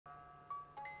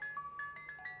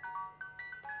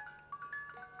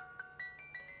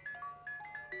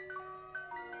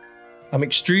I'm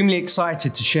extremely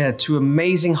excited to share two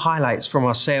amazing highlights from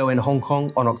our sale in Hong Kong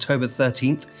on October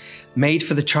 13th. Made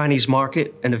for the Chinese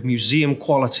market and of museum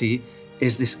quality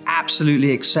is this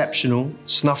absolutely exceptional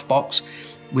snuff box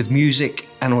with music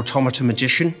and automata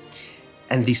magician.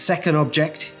 And the second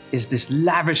object is this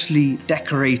lavishly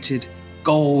decorated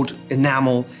gold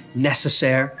enamel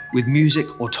necessaire with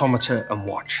music, automata and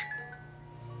watch.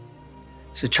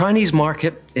 So Chinese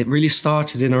market, it really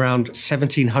started in around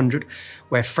 1700,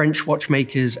 where French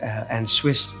watchmakers and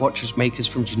Swiss watchmakers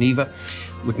from Geneva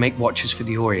would make watches for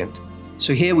the Orient.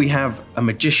 So here we have a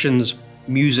magician's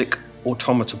music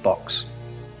automata box.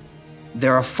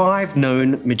 There are 5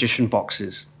 known magician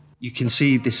boxes. You can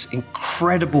see this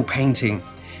incredible painting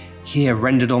here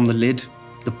rendered on the lid.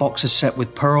 The box is set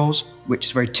with pearls, which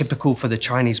is very typical for the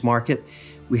Chinese market.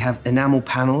 We have enamel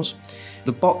panels.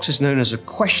 The box is known as a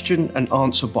question and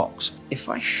answer box. If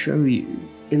I show you,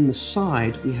 in the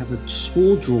side, we have a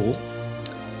small drawer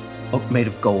made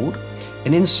of gold,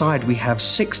 and inside we have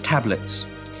 6 tablets.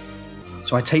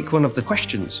 So I take one of the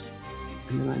questions,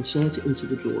 and then I insert it into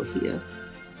the drawer here.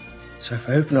 So if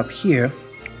I open up here,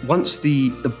 once the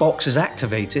box is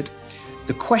activated,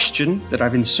 the question that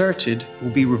I've inserted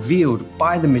will be revealed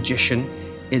by the magician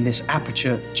in this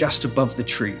aperture just above the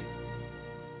tree.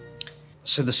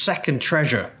 So the second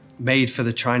treasure made for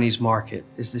the Chinese market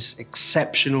is this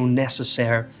exceptional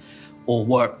necessaire or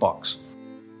work box.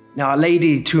 Now, a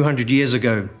lady 200 years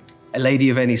ago, a lady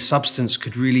of any substance,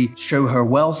 could really show her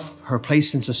wealth, her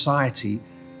place in society,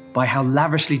 by how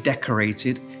lavishly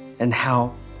decorated and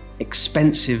how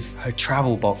expensive her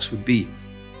travel box would be.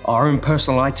 Our own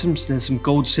personal items, there's some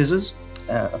gold scissors,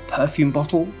 a perfume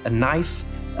bottle, a knife,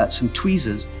 some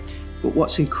tweezers. But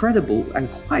what's incredible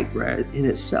and quite rare in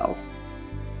itself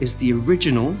is the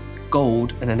original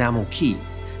gold and enamel key.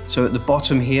 So at the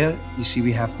bottom here, you see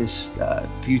we have this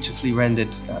beautifully rendered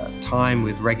time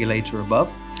with regulator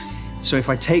above. So if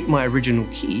I take my original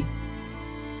key,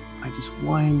 I just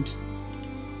wind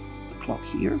the clock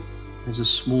here. There's a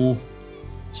small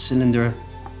cylinder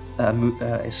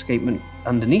escapement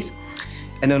underneath.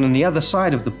 And then on the other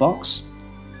side of the box,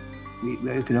 we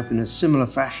open up in a similar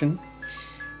fashion.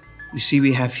 You see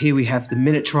we have the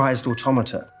miniaturized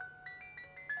automata.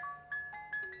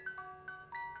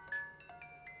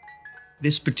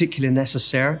 This particular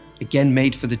necessaire, again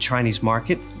made for the Chinese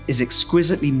market, is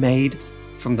exquisitely made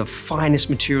from the finest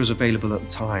materials available at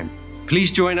the time. Please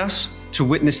join us to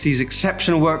witness these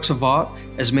exceptional works of art,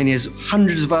 as many as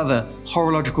hundreds of other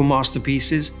horological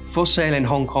masterpieces for sale in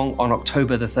Hong Kong on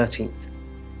October the 13th.